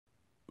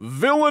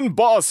Villain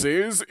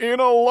Bosses in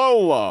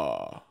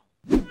Alola.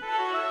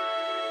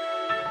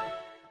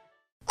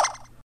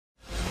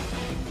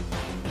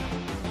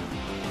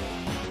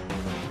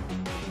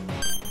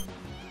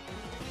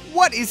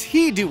 What is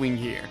he doing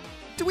here?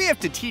 Do we have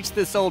to teach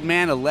this old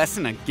man a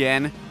lesson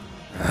again?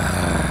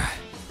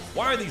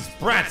 Why are these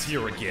brats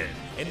here again?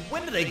 And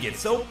when did they get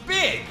so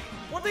big?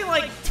 Weren't they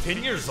like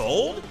 10 years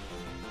old?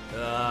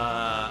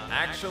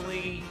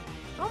 Actually,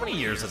 how many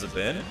years has it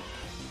been?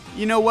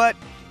 You know what?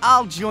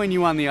 I'll join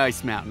you on the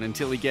ice mountain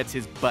until he gets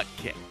his butt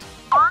kicked.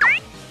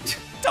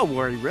 Don't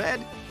worry,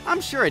 Red. I'm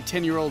sure a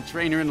 10-year-old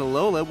trainer in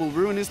Alola will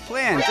ruin his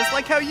plan, just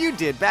like how you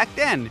did back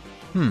then.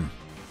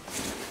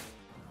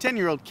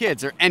 10-year-old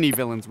kids are any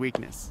villain's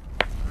weakness.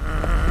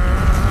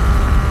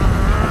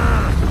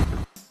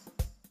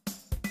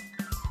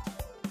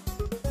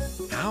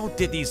 How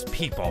did these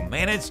people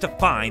manage to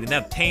find and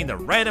obtain the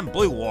red and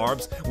blue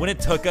orbs when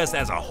it took us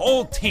as a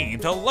whole team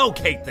to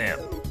locate them?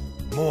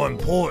 More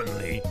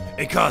importantly,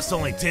 it cost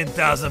only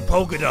 10,000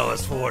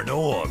 Pokédollars for an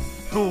orb.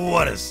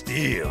 What a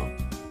steal.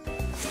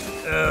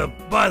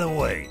 By the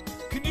way,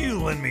 could you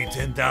lend me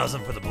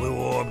 10,000 for the blue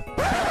orb?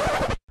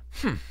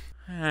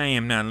 I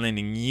am not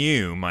lending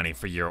you money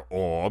for your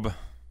orb.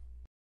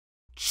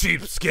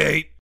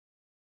 Cheapskate!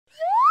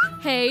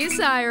 Hey,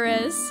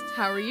 Cyrus.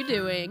 How are you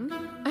doing?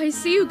 I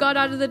see you got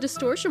out of the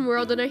distortion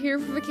world and are here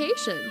for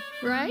vacation,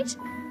 right?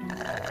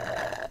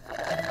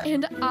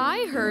 And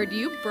I heard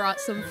you brought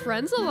some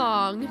friends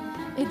along.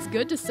 It's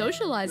good to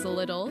socialize a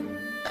little.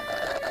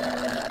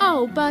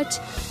 Oh, but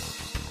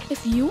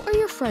if you or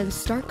your friends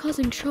start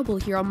causing trouble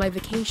here on my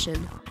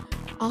vacation,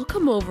 I'll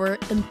come over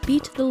and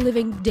beat the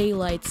living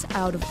daylights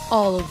out of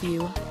all of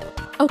you.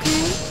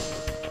 Okay?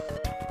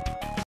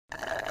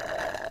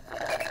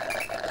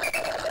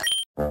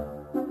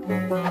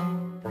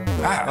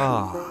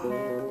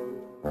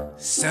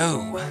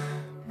 So,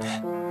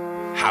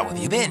 how have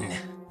you been?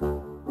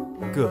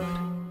 Good.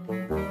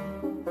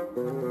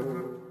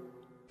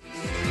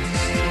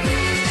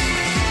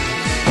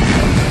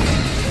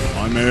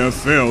 I may have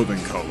failed in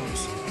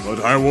colors,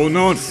 but I will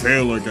not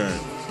fail again.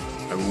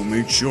 I will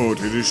make sure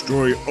to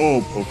destroy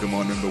all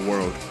Pokemon in the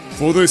world,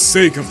 for the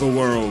sake of the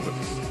world.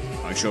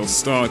 I shall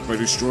start by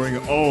destroying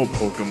all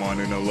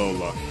Pokemon in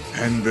Alola,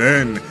 and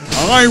then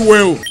I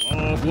will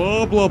blah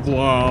blah blah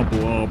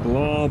blah blah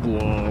blah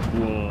blah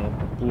blah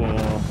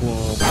blah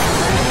blah.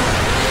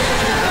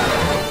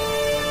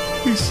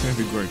 He's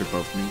standing right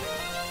above me,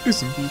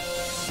 isn't he?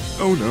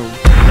 Oh no.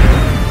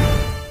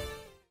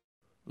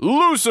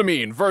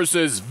 Lusamine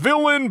versus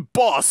Villain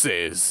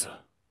Bosses.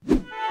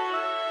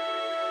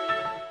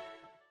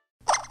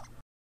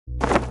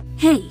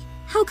 Hey,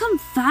 how come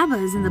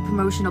Faba is in the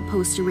promotional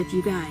poster with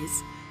you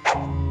guys?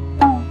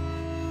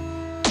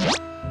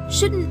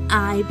 Shouldn't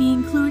I be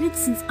included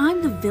since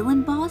I'm the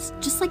villain boss,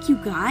 just like you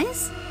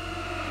guys?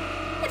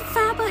 And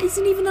Faba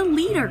isn't even a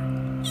leader.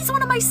 He's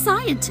one of my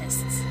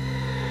scientists.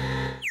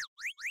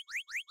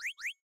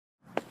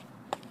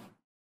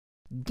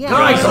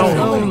 Guys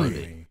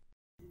only!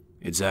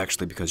 It's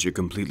actually because you're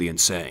completely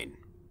insane.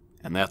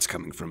 And that's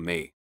coming from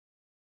me.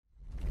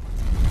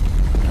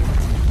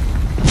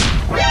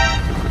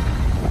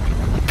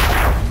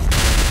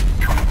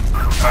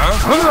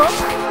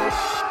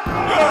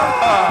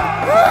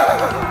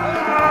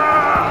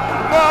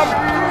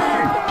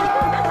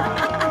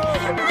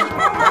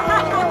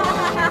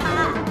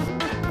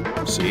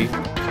 See?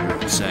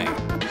 You're insane.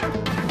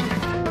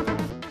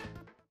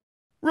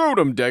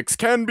 Rotom Dex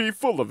can be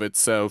full of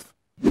itself.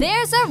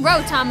 There's a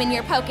Rotom in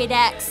your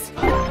Pokédex.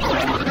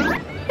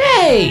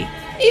 Hey!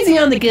 Easy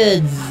on the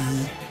goods.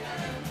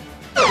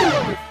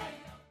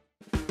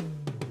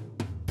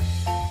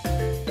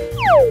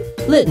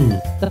 Litten,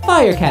 the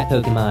Fire Cat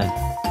Pokemon.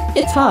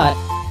 It's hot,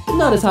 but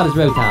not as hot as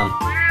Rotom.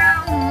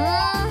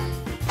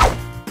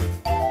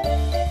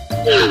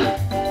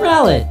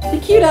 Rowlet, the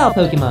cute owl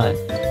Pokemon.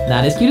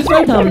 Not as cute as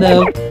Rotom,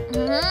 though.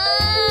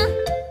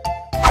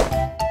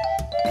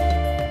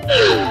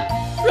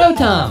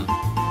 Rotom,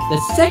 the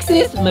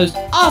sexiest, most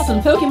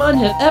awesome Pokemon to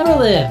have ever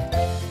lived.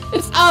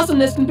 Its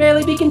awesomeness can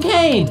barely be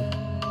contained.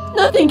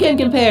 Nothing can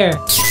compare.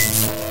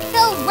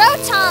 Throw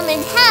Rotom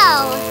in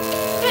hell.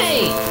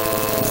 Hey,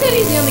 sit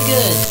easy on the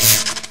goods.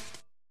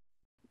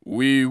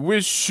 We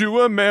wish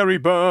you a Merry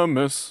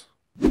Bummas.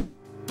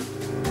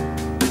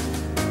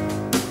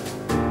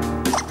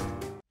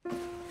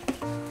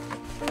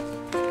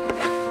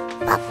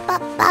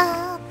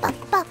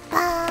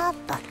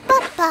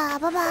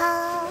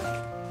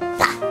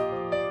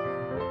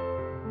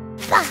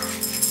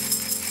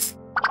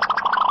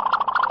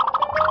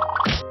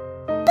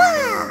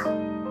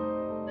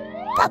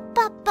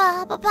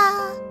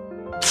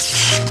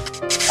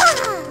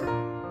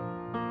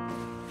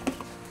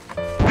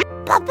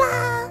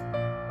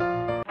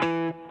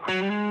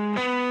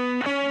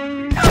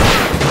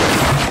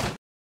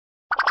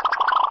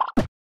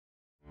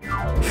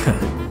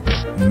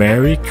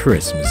 Merry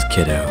Christmas,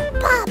 kiddo.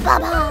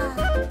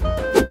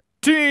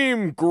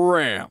 Team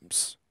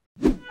Gramps.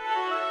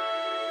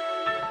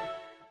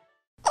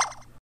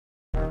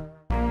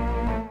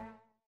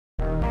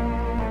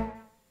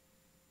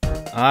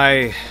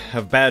 I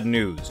have bad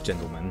news,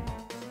 gentlemen.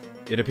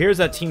 It appears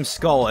that Team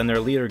Skull and their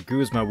leader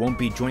Guzma won't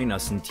be joining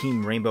us in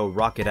Team Rainbow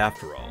Rocket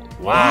after all.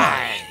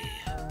 Why?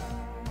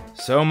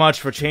 So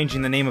much for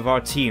changing the name of our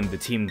team to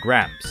Team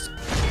Gramps.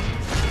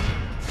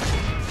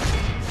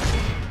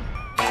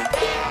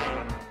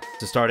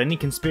 To start any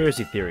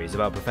conspiracy theories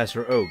about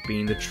Professor Oak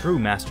being the true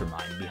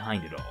mastermind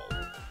behind it all.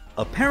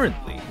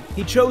 Apparently,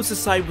 he chose to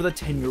side with a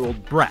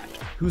 10-year-old brat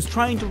who's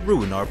trying to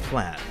ruin our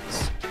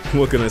plans.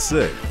 What can I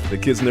say? The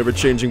kid's never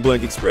changing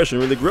blank expression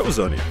really grows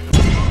on you.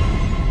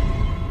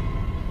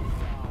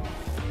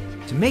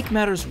 To make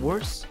matters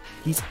worse,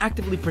 he's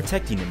actively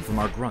protecting him from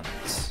our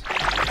grunts.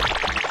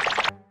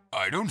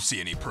 I don't see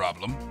any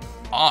problem.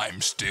 I'm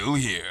still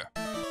here.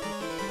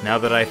 Now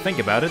that I think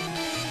about it,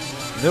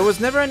 there was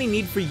never any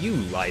need for you,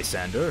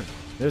 Lysandre.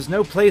 There's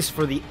no place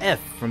for the F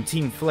from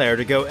Team Flare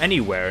to go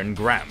anywhere in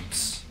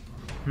Gramps.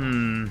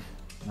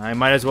 I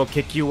might as well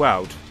kick you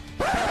out.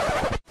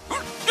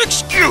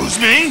 Excuse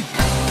me?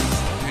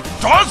 It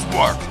does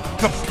work!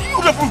 The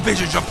beautiful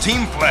visage of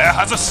Team Flare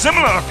has a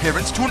similar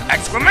appearance to an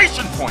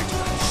exclamation point,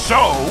 so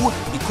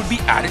it could be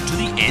added to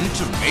the end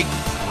to make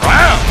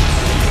rounds.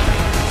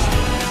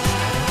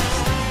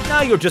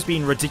 Now you're just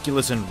being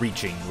ridiculous and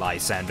reaching,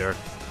 Lysandre.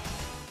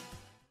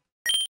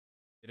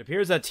 It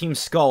appears that Team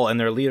Skull and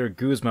their leader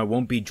Guzma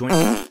won't be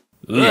joining.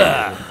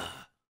 The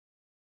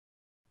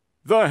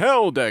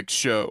Helldex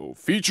Show,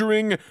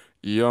 featuring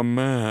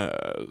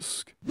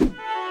Yamask.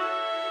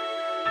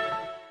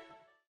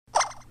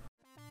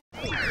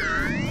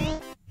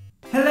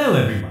 Hello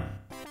everyone!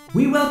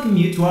 We welcome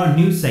you to our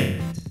new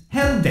segment,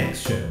 Helldex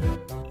Show.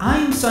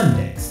 I'm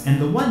Sundex,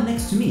 and the one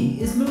next to me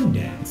is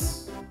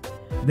Moondex.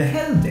 The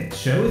Helldex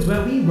Show is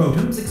where we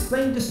Rotoms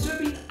explain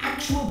disturbing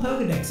actual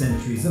Pokédex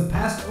entries of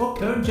past or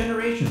current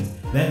generations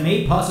that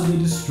may possibly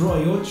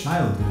destroy your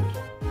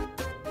childhood.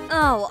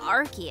 Oh,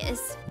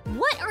 Arceus,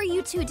 what are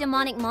you two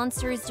demonic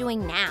monsters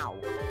doing now?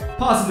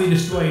 Possibly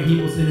destroying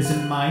people's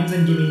innocent minds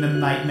and giving them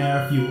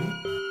nightmare fuel.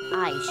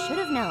 I should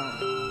have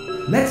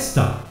known. Let's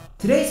start.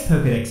 Today's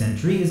Pokédex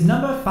entry is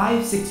number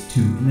 562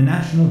 in the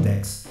National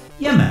Dex,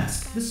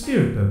 Yamask, the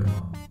Spirit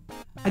Pokémon.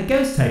 A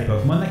Ghost-type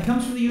Pokémon that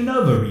comes from the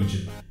Unova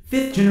region,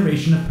 5th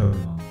generation of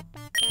Pokémon.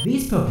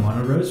 These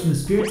Pokémon arose from the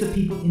spirits of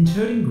people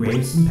interred in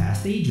graves in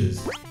past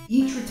ages.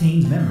 Each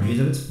retains memories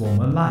of its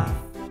former life.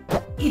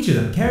 Each of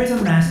them carries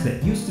a mask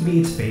that used to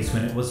be its face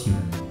when it was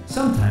human.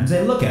 Sometimes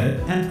they look at it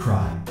and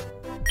cry.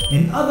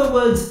 In other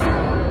words,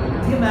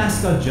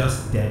 Yamask are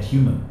just dead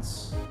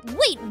humans.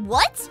 Wait,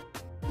 what?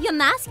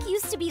 Yamask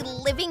used to be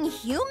living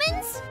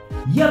humans?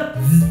 Yup,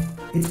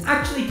 it's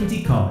actually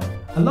pretty common.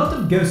 A lot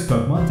of ghost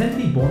Pokemon tend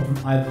to be born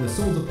from either the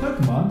souls of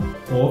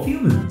Pokemon or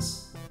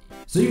humans.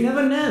 So you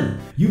never know,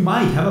 you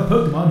might have a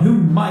Pokemon who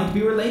might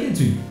be related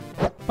to you.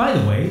 By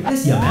the way,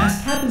 this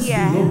Yamask happens to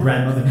be your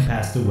grandmother who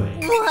passed away.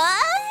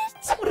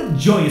 What? What a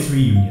joyous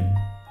reunion.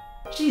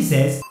 She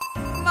says,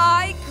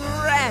 My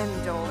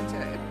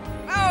granddaughter.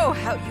 Oh,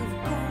 how you've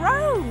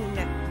grown.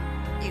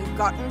 You've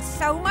gotten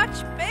so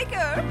much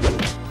bigger.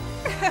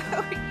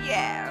 Oh,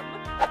 yeah.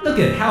 Look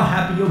at how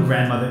happy your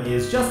grandmother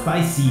is just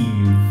by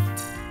seeing you.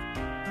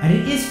 And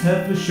it is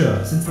her for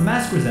sure, since the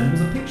mask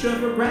resembles a picture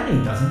of your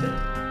granny, doesn't it?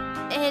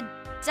 It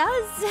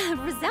does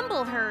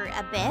resemble her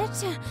a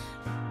bit.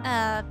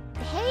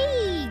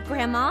 Hey,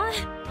 Grandma.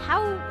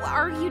 How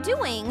are you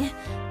doing?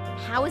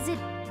 How is it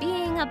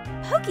being a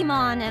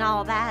Pokemon and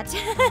all that?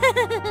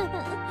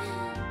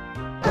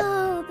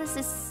 Oh, this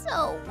is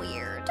so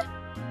weird.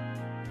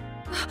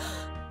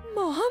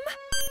 Mom?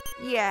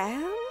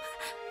 Yam?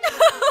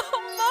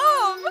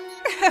 Mom!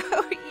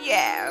 Oh,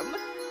 Yam.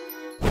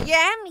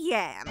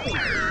 Yam.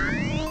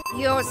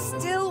 You're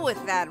still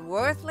with that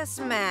worthless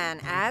man,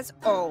 as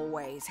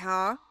always,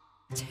 huh?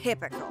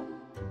 Typical.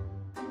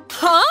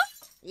 Huh?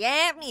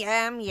 Yam.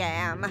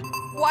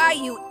 Why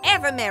you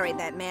ever married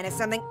that man is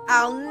something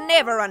I'll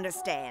never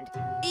understand,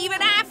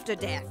 even after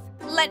death.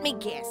 Let me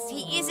guess,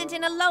 he isn't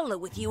in Alola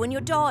with you and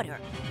your daughter.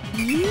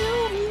 You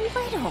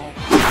little.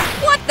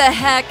 What the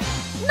heck?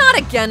 Not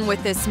again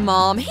with this,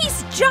 Mom.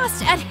 He's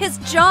just at his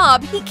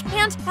job. He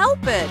can't help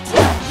it.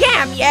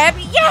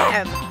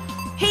 Yam!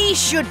 He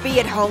should be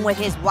at home with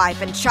his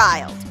wife and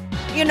child.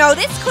 You know,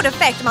 this could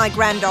affect my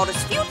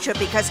granddaughter's future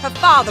because her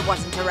father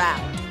wasn't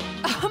around.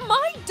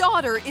 My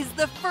daughter is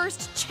the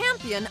first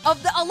champion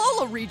of the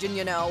Alola region,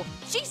 you know.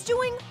 She's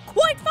doing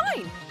quite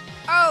fine.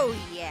 Oh,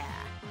 yeah.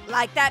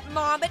 Like that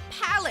mom at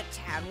Pallet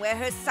Town where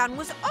her son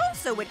was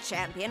also a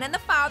champion and the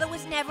father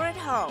was never at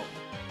home.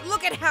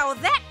 Look at how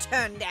that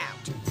turned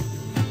out.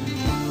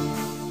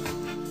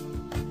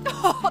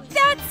 Oh,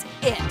 that's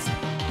it.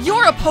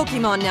 You're a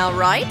Pokemon now,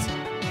 right?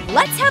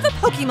 Let's have a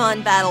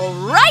Pokemon battle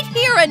right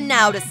here and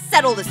now to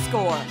settle the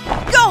score.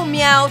 Go,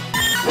 Meowth!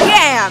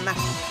 Yam!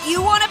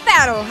 You want a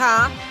battle,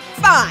 huh?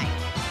 Fine.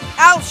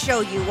 I'll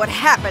show you what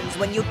happens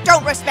when you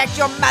don't respect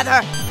your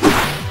mother.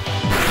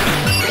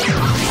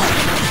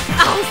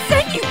 I'll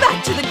send you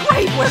back to the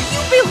grave where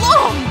you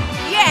belong!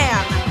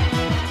 Yam!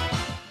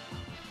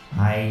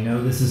 I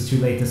know this is too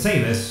late to say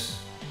this,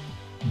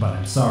 but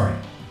I'm sorry.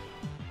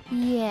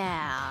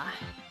 Yeah.